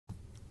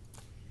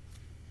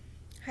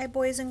Hi,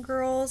 boys and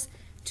girls.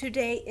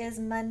 Today is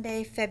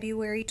Monday,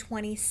 February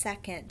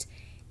 22nd,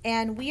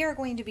 and we are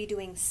going to be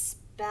doing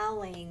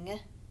spelling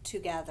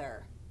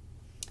together.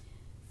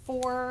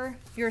 For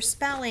your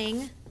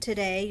spelling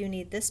today, you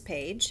need this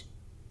page.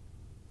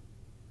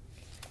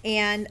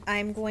 And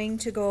I'm going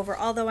to go over,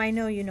 although I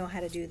know you know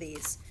how to do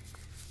these,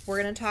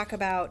 we're going to talk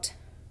about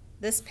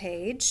this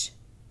page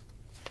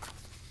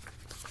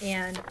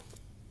and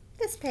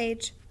this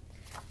page.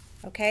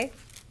 Okay?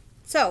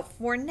 So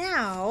for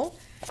now,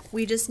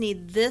 we just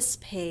need this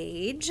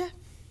page.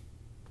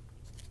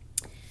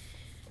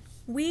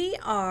 We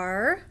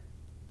are,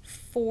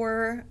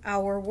 for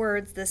our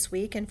words this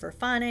week and for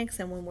phonics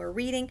and when we're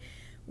reading,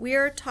 we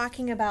are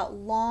talking about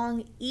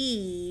long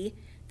E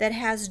that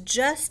has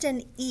just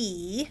an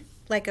E,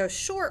 like a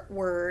short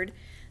word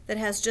that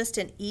has just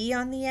an E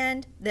on the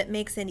end that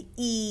makes an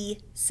E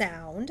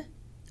sound,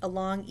 a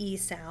long E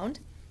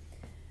sound.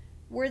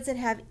 Words that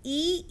have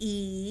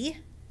EE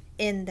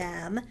in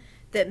them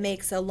that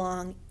makes a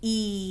long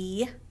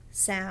E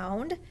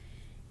sound,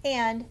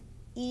 and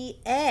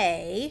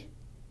EA,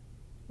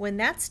 when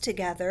that's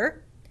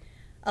together,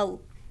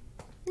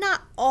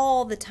 not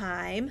all the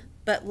time,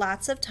 but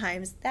lots of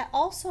times, that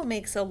also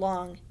makes a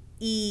long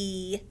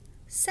E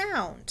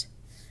sound.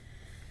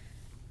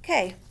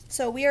 Okay,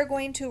 so we are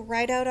going to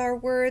write out our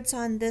words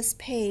on this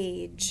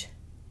page.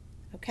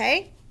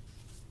 Okay?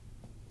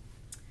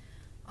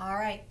 All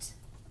right.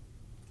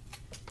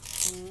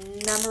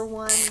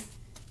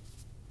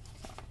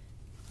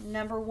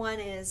 Number one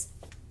is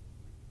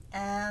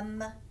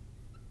M-E.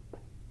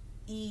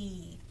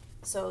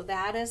 So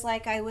that is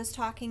like I was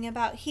talking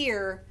about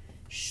here,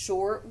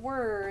 short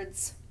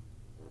words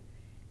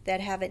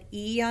that have an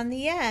E on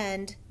the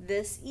end.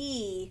 This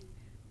E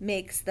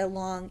makes the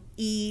long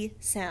E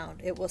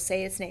sound. It will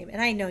say its name.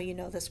 And I know you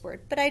know this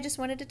word, but I just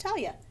wanted to tell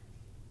you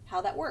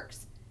how that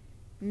works.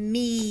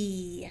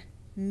 Me,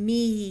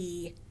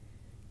 me.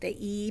 The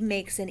E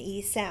makes an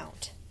E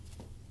sound.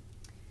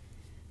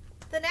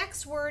 The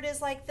next word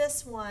is like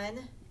this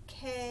one,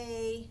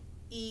 K-E-E-P.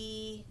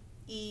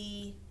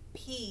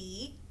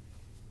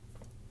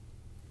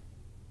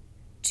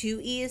 Two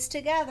E's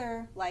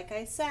together, like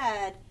I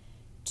said,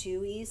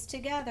 two E's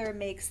together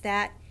makes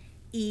that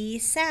E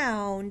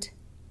sound.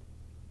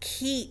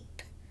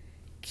 Keep,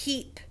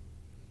 keep.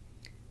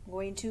 I'm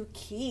going to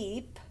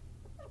keep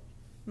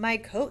my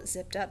coat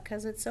zipped up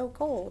because it's so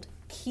cold.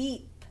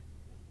 Keep.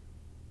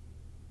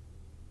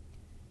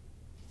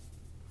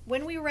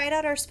 When we write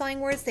out our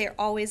spelling words, they are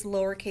always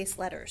lowercase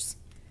letters.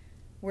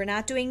 We're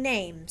not doing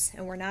names,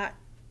 and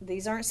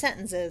these aren't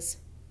sentences,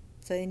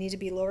 so they need to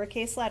be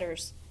lowercase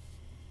letters.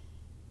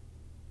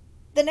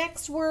 The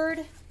next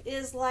word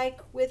is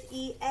like with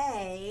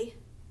EA,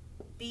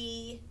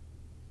 B-E-A-K.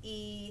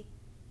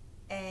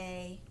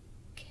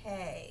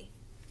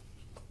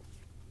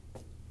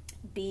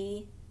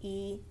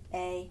 B-E-A-K.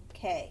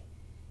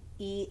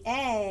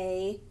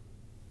 E-A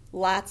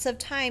lots of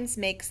times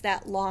makes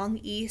that long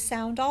E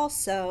sound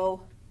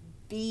also.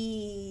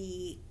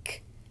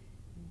 Beak,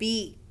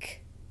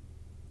 beak.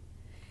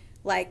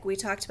 Like we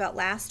talked about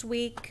last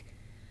week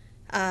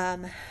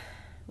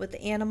with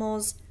the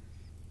animals,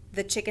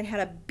 the chicken had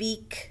a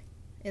beak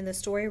in the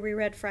story we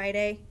read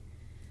Friday.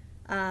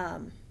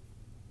 Oh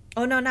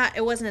no,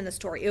 it wasn't in the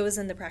story. It was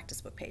in the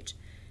practice book page.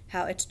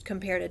 How it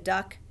compared a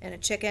duck and a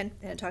chicken,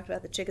 and it talked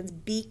about the chicken's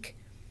beak.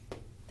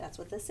 That's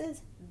what this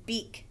is.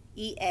 Beak,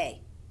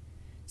 E-A.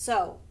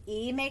 So,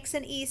 E makes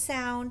an E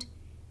sound,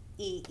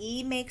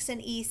 E-E makes an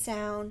E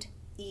sound,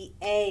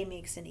 E-A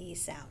makes an E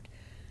sound.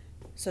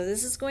 So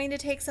this is going to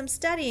take some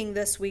studying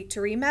this week to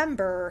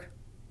remember.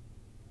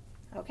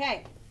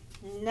 Okay,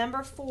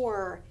 number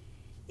 4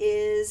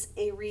 is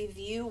a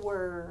review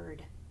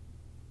word.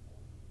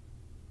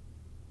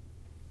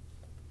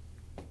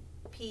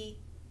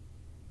 P-L-A-Y.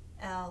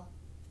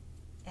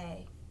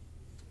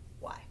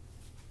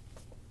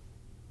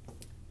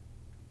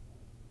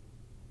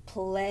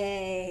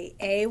 Play.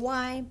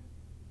 A-Y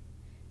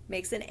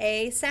makes an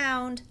A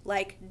sound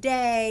like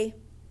day.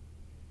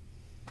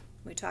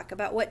 We talk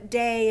about what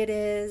day it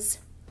is.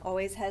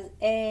 Always has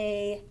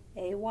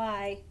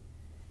A-Y.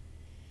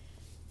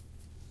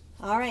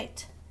 All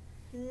right.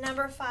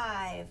 Number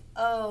 5.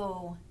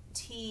 O-T-H-E-R.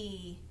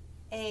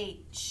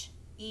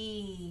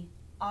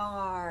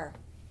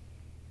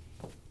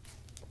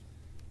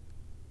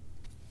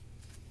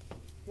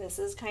 This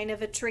is kind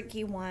of a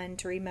tricky one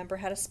to remember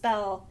how to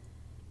spell.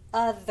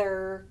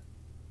 Other.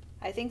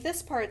 I think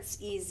this part's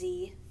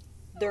easy.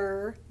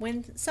 Der.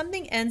 When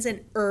something ends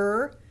in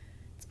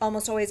it's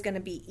almost always going to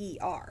be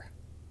ER.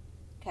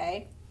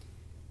 Okay?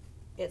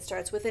 It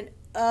starts with an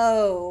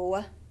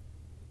O.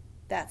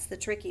 That's the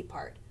tricky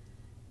part.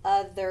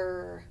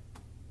 Other.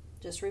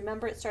 Just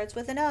remember it starts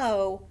with an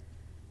O.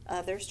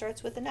 Other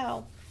starts with an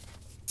O.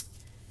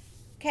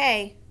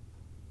 Okay.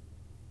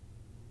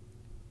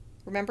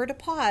 Remember to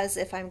pause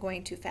if I'm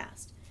going too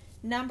fast.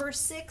 Number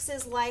 6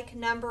 is like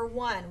number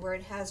 1, where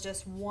it has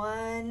just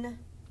one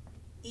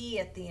E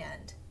at the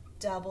end.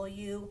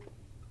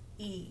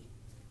 W-E.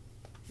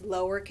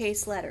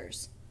 Lowercase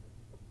letters.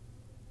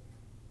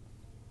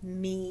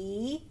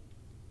 Me,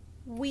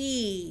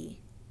 we.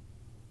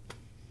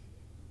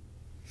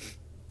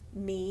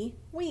 Me,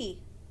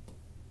 we.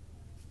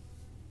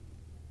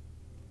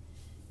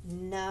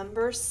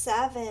 Number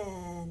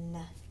 7.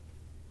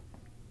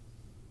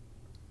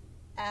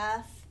 F-E-E-D.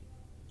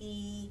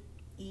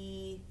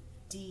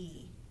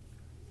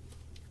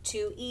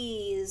 2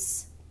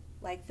 E's,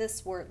 like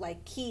this word,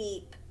 like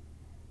keep.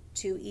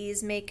 2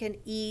 E's make an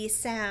E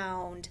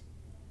sound.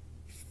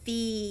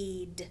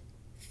 Feed,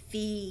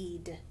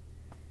 feed.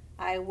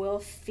 I will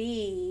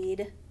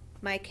feed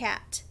my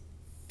cat.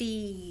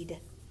 Feed.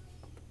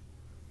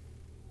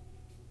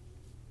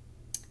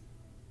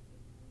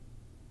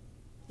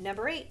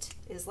 Number 8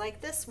 is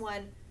like this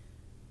one.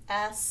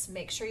 S,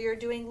 make sure you're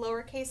doing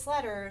lowercase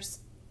letters.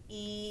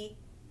 E,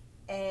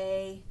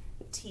 A,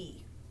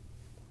 T.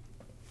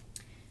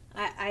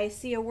 I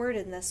see a word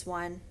in this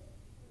one.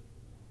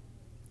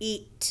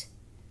 Eat,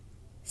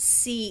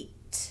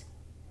 seat,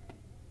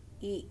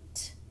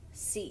 eat,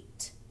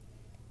 seat.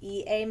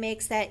 EA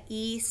makes that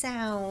E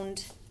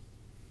sound.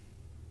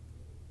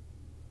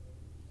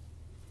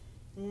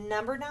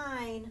 Number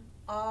 9,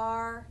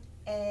 R-A-I-N,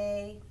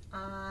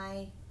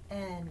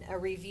 a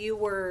review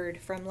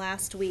word from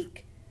last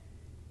week.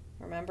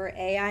 Remember,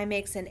 AI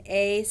makes an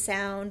A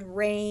sound,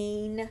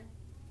 rain,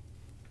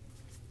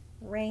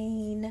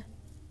 rain.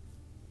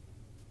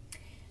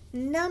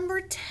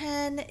 Number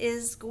 10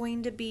 is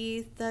going to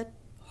be the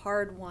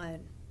hard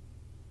one,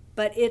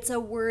 but it's a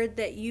word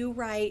that you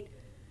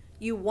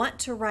want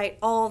to write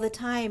all the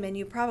time, and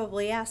you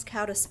probably ask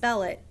how to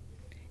spell it.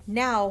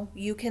 Now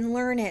you can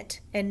learn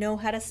it and know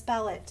how to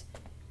spell it.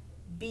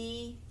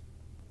 B-E-C-A-U-S-E.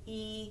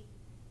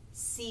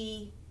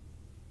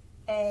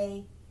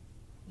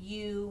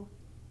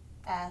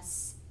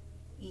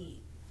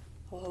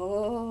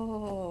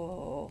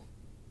 Oh,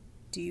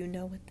 do you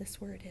know what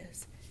this word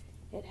is?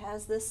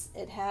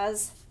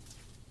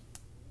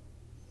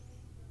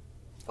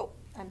 Oh,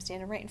 I'm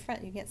standing right in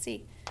front, you can't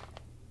see.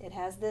 It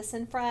has this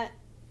in front.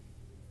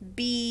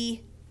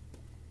 B,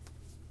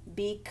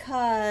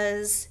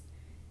 because,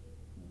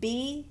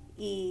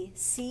 B-E-C-A-U-S-E.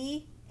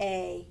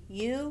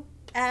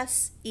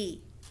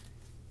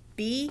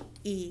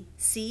 B-E-C-A-U-S-E,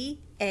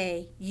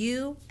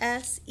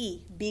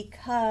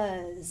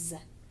 because.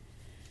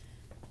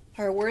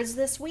 Our words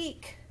this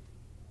week: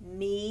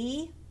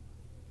 me,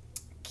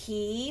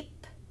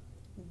 keep,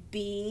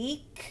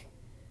 beak,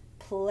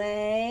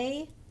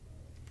 play,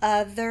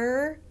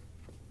 other,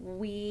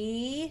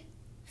 we,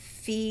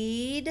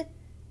 feed,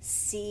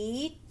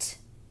 seat,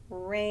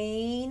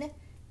 rain,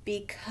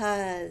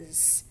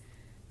 because.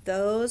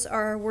 Those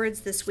are our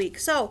words this week.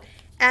 So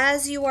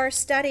as you are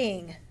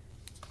studying,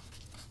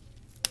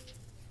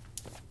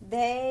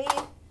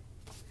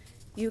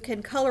 you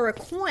can color a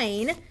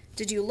coin.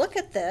 Did you look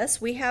at this?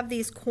 We have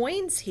these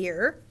coins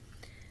here: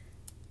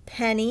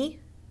 penny,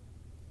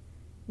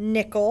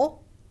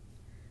 nickel,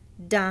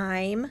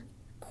 dime,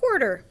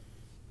 quarter.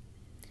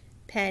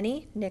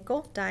 Penny,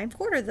 nickel, dime,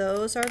 quarter.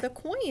 Those are the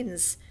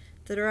coins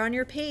that are on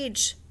your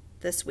page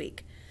this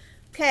week.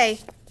 Okay,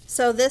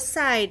 so this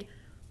side,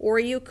 or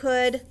you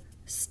could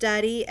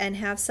study and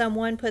have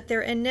someone put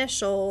their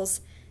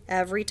initials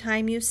every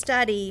time you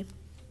study.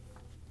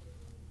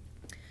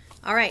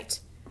 All right,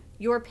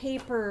 your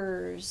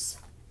papers.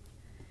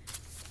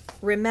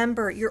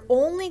 Remember, you're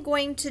only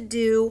going to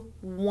do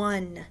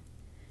 1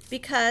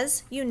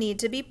 because you need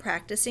to be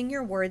practicing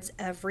your words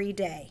every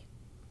day.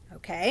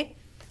 Okay?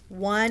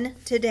 1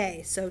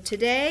 today. So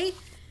today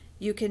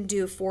you can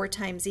do 4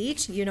 times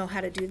each. You know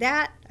how to do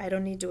that. I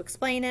don't need to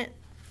explain it.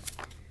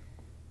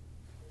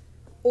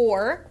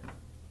 Or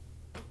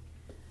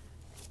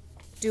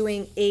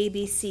doing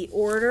ABC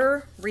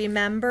order.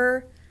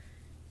 Remember,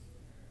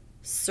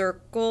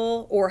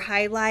 circle or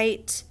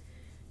highlight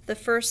the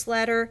first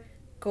letter.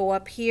 Go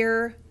up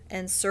here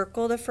and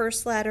circle the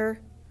first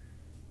letter.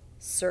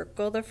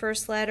 Circle the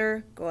first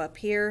letter. Go up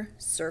here,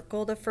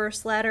 circle the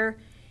first letter.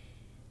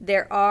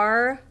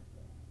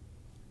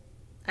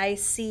 I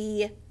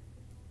see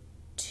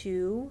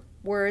 2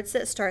 words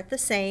that start the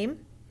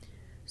same.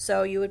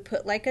 So you would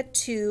put like a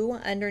 2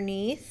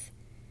 underneath,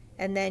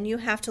 and then you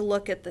have to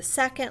look at the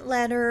second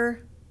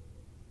letter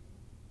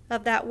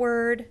of that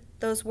word,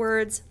 those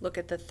words. Look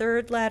at the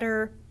third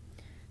letter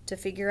to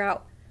figure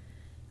out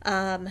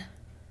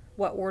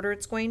what order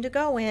it's going to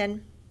go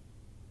in.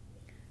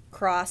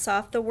 Cross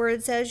off the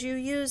words as you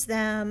use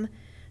them.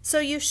 So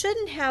you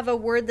shouldn't have a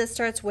word that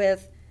starts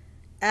with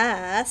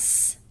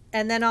S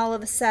and then all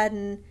of a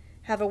sudden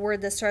have a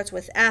word that starts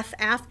with F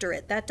after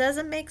it. That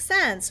doesn't make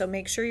sense, so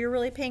make sure you're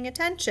really paying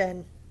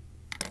attention.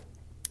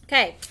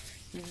 Okay,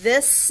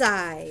 this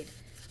side,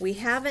 we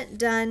haven't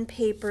done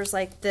papers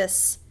like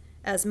this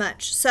as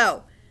much.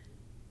 So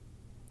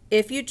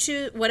if you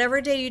choose,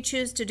 whatever day you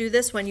choose to do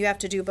this one, you have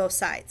to do both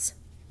sides.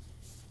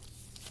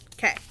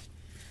 Okay,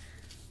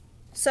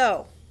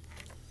 so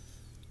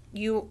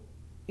you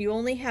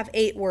only have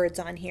 8 words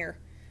on here.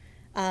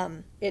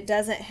 It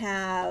doesn't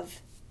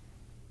have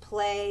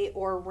play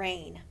or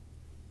rain.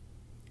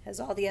 It has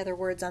all the other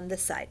words on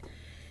this side.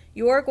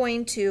 you're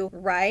going to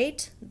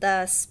write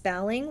the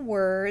spelling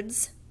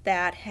words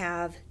that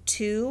have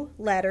 2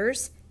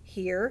 letters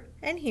here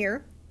and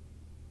here.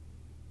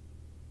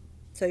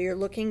 So you're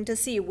looking to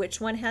see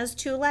which one has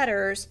 2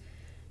 letters.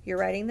 You're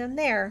writing them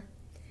there.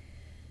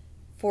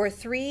 For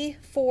 3,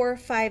 4,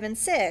 5, and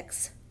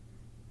 6,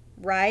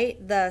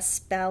 write the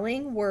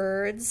spelling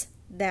words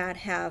that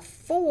have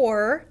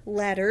 4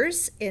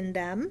 letters in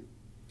them.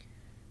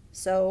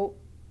 So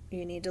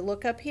you need to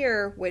look up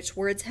here which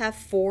words have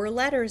 4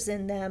 letters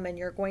in them, and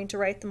you're going to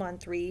write them on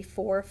 3,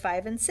 4,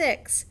 5, and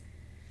 6.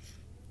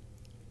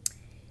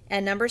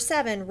 And number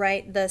 7,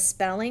 write the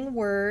spelling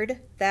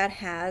word that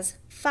has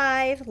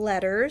 5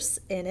 letters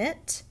in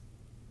it.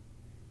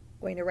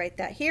 I'm going to write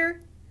that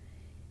here.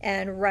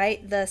 And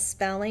write the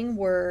spelling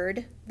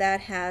word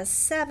that has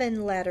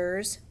 7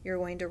 letters. You're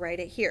going to write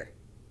it here.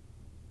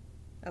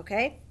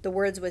 Okay? The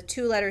words with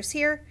 2 letters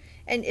here.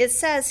 And it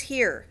says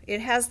here,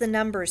 it has the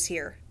numbers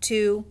here.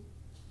 2,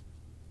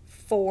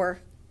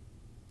 4,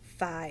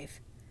 5,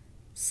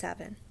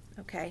 7.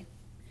 Okay?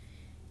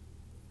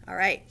 All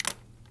right.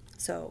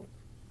 So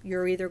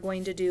you're either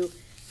going to do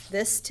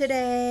this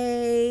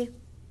today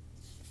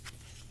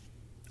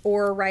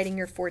or writing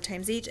your 4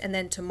 times each, and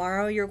then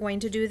tomorrow you're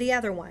going to do the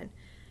other one.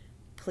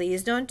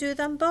 Please don't do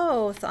them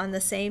both on the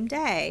same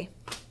day.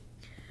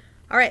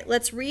 All right,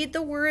 let's read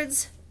the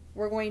words.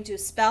 We're going to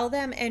spell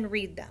them and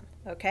read them,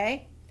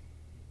 okay?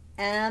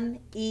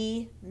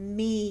 M-E,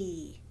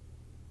 me.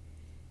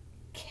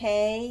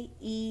 K-E-E-P,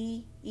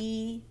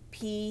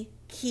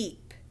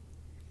 keep.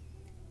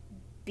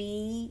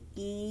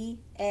 B-E-A-K,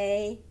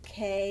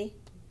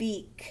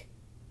 beak.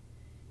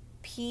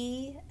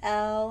 P-L-A-Y,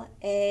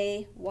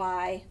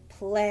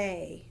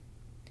 play.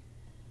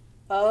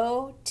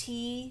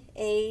 O-T-H-E-R,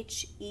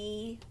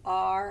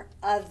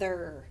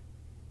 other.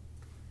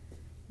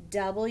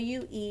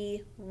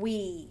 W-E,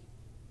 we.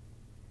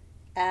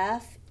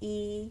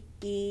 F-E-E-D,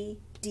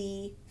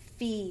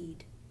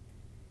 feed.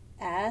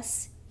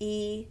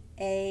 S-E-A-T,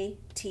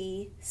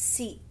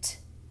 seat.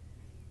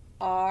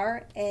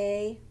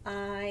 R-A-I-N,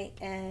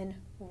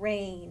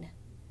 rain.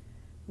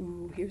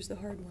 Ooh, here's the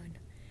hard one.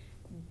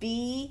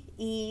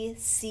 B-E-C-A-U-S-E,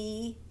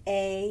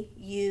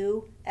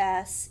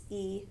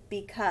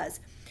 because.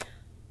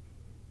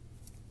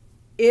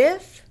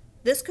 If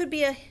this could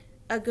be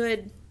a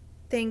good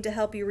thing to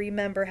help you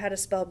remember how to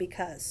spell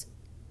because.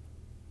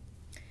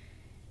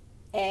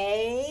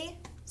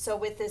 So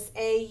with this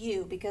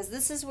A-U, because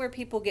this is where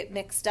people get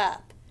mixed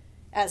up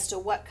as to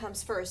what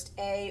comes first,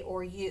 A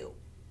or U.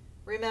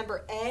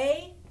 Remember,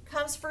 A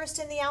comes first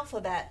in the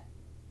alphabet,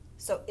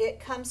 so it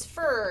comes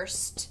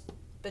first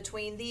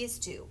between these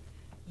two.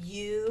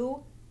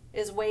 U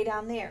is way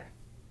down there.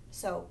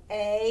 So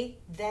A,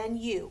 then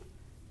U.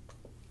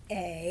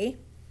 A,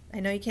 I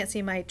know you can't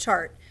see my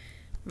chart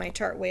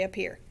way up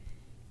here.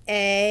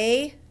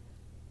 A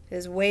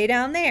is way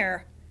down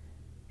there,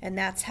 and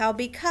that's how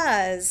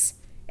because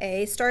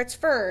A starts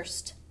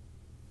first,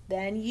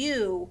 then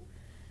U.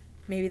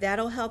 Maybe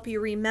that'll help you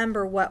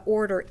remember what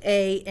order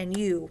A and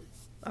U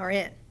are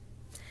in.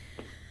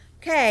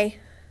 Okay,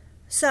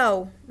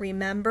 so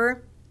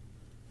remember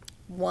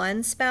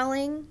 1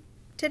 spelling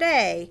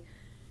today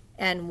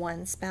and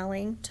 1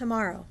 spelling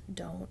tomorrow.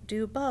 Don't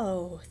do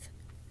both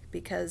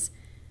because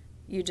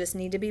you just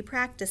need to be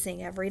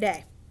practicing every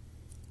day.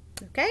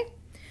 Okay?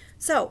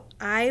 So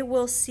I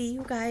will see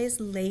you guys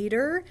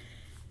later.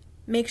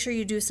 Make sure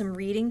you do some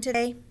reading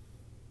today.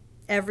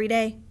 Every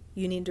day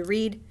you need to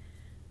read.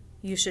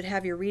 You should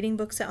have your reading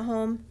books at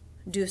home.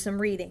 Do some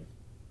reading.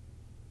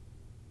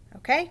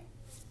 Okay?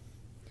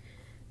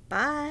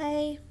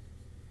 Bye.